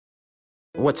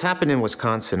What's happened in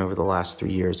Wisconsin over the last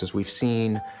 3 years is we've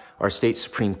seen our state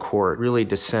Supreme Court really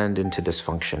descend into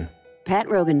dysfunction. Pat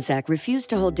Roggensack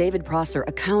refused to hold David Prosser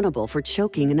accountable for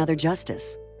choking another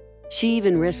justice. She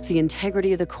even risked the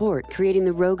integrity of the court, creating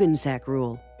the Roggensack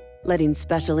rule, letting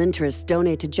special interests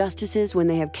donate to justices when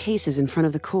they have cases in front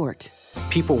of the court.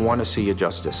 People want to see a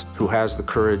justice who has the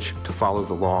courage to follow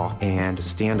the law and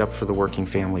stand up for the working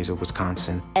families of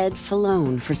Wisconsin. Ed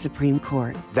Fallone for Supreme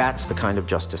Court. That's the kind of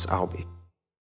justice I'll be.